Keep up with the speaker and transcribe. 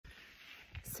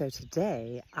So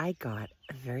today I got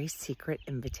a very secret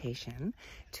invitation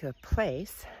to a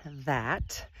place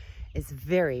that is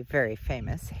very, very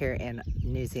famous here in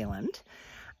New Zealand.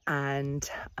 And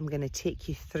I'm going to take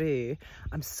you through.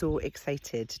 I'm so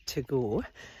excited to go.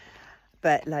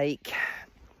 But like,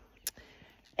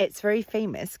 it's very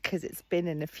famous because it's been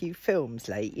in a few films,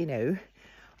 like, you know.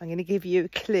 I'm going to give you a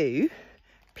clue.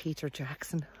 Peter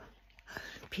Jackson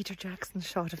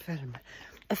shot a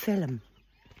film.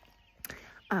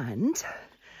 And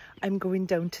I'm going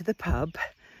down to the pub,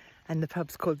 and the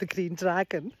pub's called the Green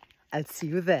Dragon. I'll see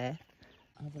you there.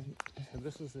 So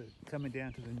this is coming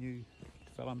down to the new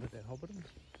development at Hobbiton.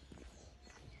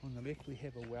 On the left we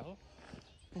have a well.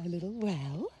 A little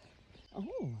well.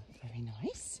 Oh, very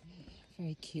nice.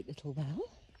 Very cute little well.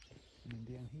 And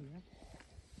then down here.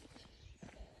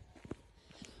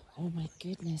 Oh my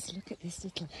goodness, look at this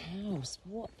little house.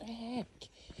 What the heck?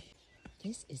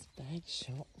 This is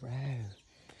Bagshot Row.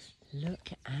 Look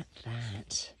at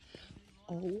that.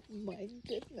 Oh my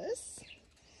goodness.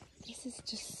 This is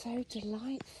just so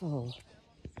delightful.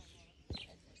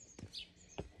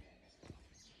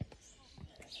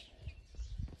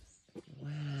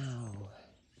 Wow.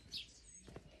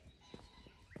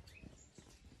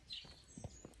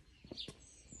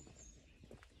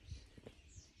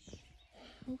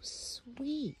 How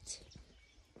sweet.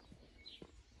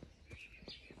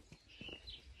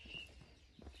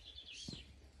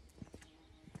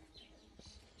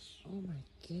 Oh my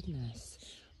goodness.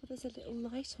 Well, there's a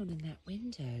little light on in that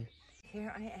window.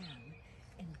 Here I am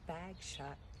in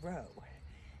Bagshot Row,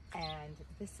 and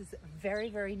this is very,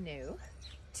 very new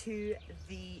to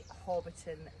the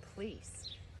Hobbiton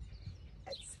Police.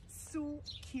 It's so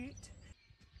cute.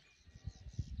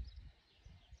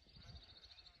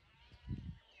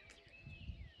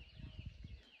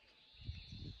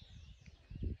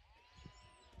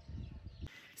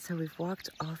 So we've walked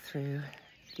all through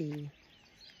the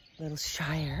little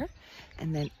shire,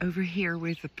 and then over here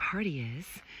where the party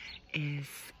is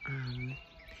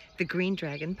the Green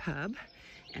Dragon pub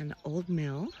and the old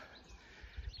mill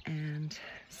and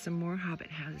some more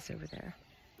hobbit houses over there.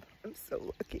 I'm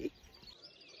so lucky.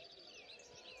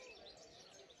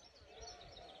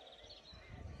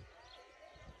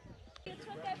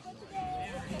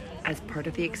 As part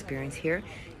of the experience here,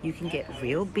 you can get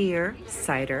real beer,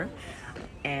 cider,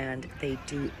 and they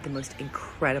do the most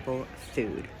incredible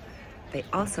food. They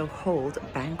also hold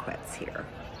banquets here.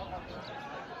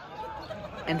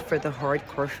 And for the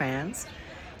hardcore fans,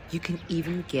 you can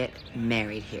even get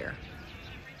married here.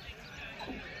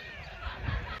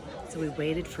 So we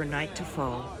waited for night to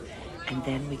fall, and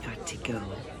then we got to go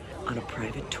on a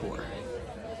private tour.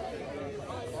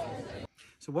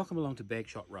 So welcome along to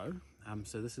Bagshot Row.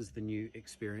 So this is the new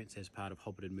experience as part of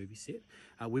Hobbiton movie set.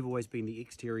 We've always been the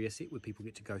exterior set where people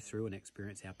get to go through and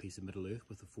experience our piece of Middle Earth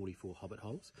with the 44 Hobbit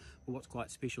holes. But what's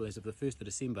quite special is of the 1st of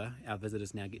December, our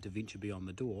visitors now get to venture beyond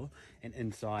the door and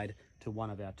inside to one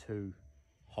of our 2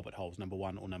 Hobbit holes, number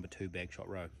 1 or number 2 Bagshot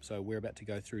Row. So we're about to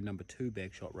go through number 2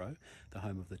 Bagshot Row, the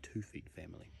home of the 2 Feet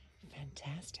family.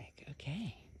 Fantastic,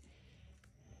 okay.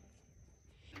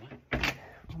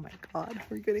 Oh my God,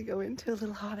 we're gonna go into a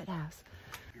little hobbit house.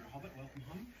 You're a hobbit, welcome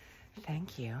home.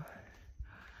 Thank you.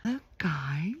 Look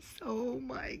guys, oh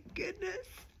my goodness.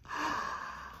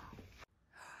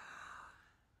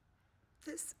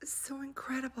 This is so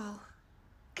incredible.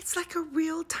 It's like a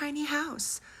real tiny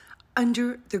house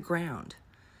under the ground.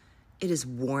 It is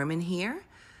warm in here.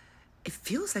 It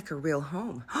feels like a real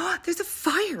home. There's a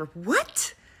fire,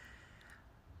 what?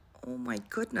 Oh my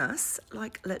goodness,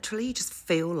 like literally you just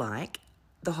feel like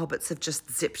the hobbits have just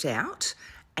zipped out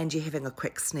and you're having a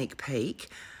quick sneak peek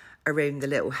around the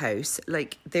little house.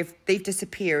 Like they've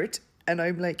disappeared and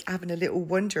I'm like having a little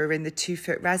wander around the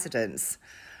 2-foot residence.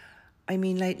 I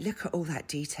mean, like, look at all that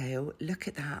detail. Look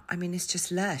at that. I mean, it's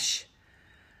just lush.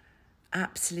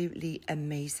 Absolutely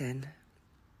amazing.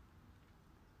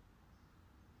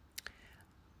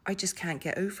 I just can't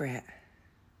get over it.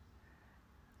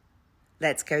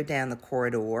 Let's go down the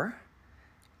corridor.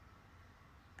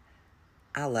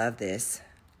 I love this.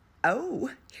 Oh,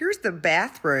 here's the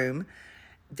bathroom.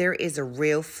 There is a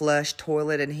real flush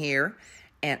toilet in here,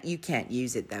 and you can't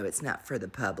use it though. It's not for the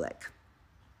public.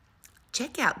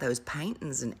 Check out those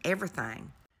paintings and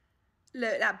everything.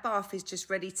 Look, that bath is just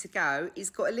ready to go. It's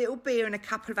got a little beer and a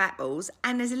couple of apples,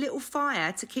 and there's a little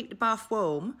fire to keep the bath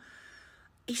warm.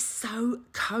 It's so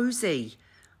cozy.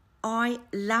 I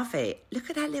love it. Look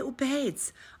at that little bed.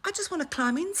 I just want to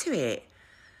climb into it.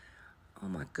 Oh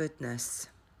my goodness.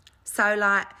 So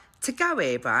like to go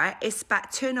here, right, it's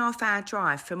about 2.5 hour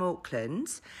drive from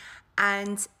Auckland,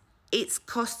 and it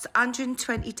costs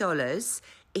 $120.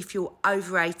 if you're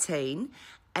over 18.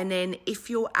 And then if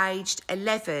you're aged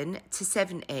 11 to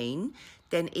 17,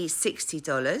 then it's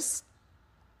 $60.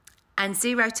 And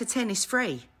 0 to 10 is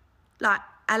free. Like,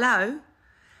 hello?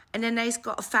 And then there's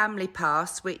got a family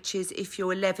pass, which is if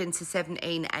you're 11 to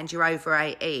 17 and you're over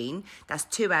 18, that's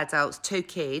 2 adults, 2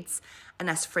 kids, and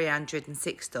that's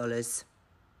 $306.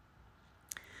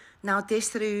 Now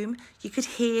this room, you could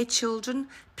hear children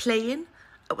playing.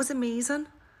 It was amazing.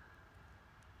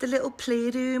 The little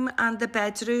playroom and the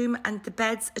bedroom, and the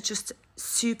beds are just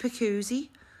super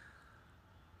cozy.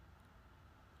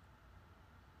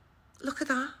 Look at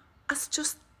that. That's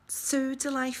just so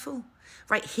delightful.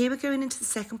 Right, here we're going into the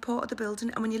second part of the building,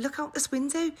 and when you look out this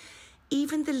window,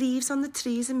 even the leaves on the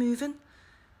trees are moving.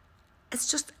 It's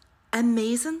just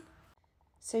amazing.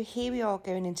 So here we are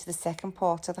going into the second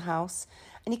part of the house,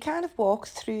 and you kind of walk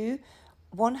through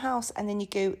one house and then you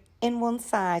go in one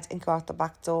side and go out the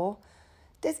back door.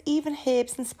 There's even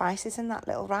herbs and spices in that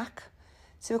little rack.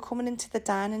 So we're coming into the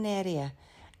dining area,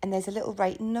 and there's a little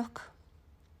writing nook.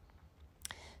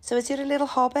 So as you're a little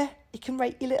hobby, you can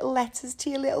write your little letters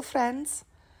to your little friends.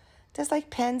 There's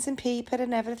like pens and paper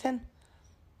and everything.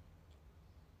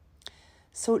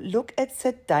 So look at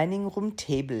the dining room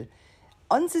table.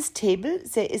 On this table,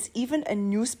 there is even a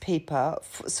newspaper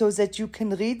so that you can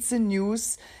read the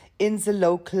news in the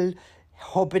local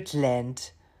Hobbit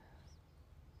land.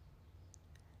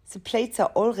 The plates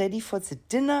are all ready for the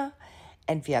dinner,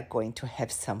 and we are going to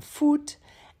have some food.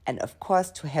 And of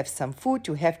course, to have some food,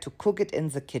 you have to cook it in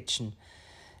the kitchen.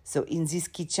 So in this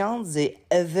kitchen, the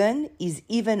oven is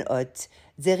even hot.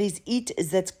 There is heat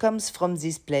that comes from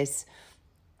this place.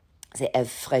 They have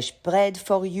fresh bread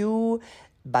for you,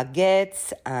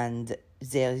 baguettes, and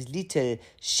there is little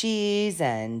cheese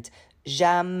and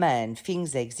jam and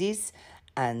things like this.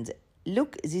 And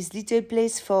look, this little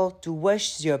place for to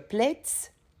wash your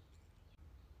plates.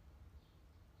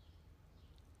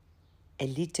 A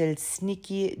little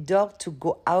sneaky door to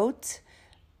go out.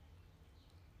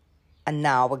 And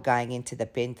now we're going into the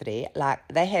pantry. Like,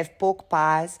 they have pork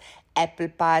pies, apple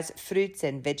pies, fruits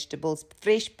and vegetables,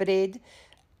 fresh bread.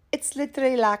 It's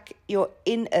literally like you're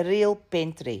in a real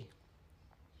pantry.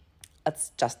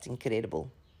 It's just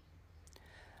incredible.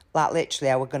 Like, literally,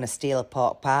 I was going to steal a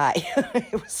pork pie.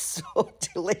 It was so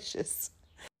delicious.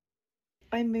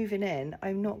 I'm moving in,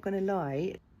 I'm not going to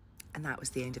lie. And that was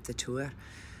the end of the tour.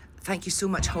 Thank you so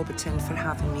much, Hobbiton, for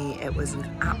having me. It was an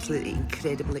absolutely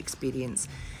incredible experience.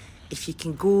 If you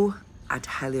can go, I'd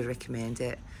highly recommend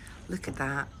it. Look at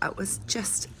that. It was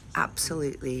just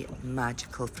absolutely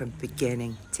magical from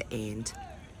beginning to end.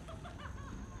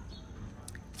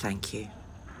 Thank you.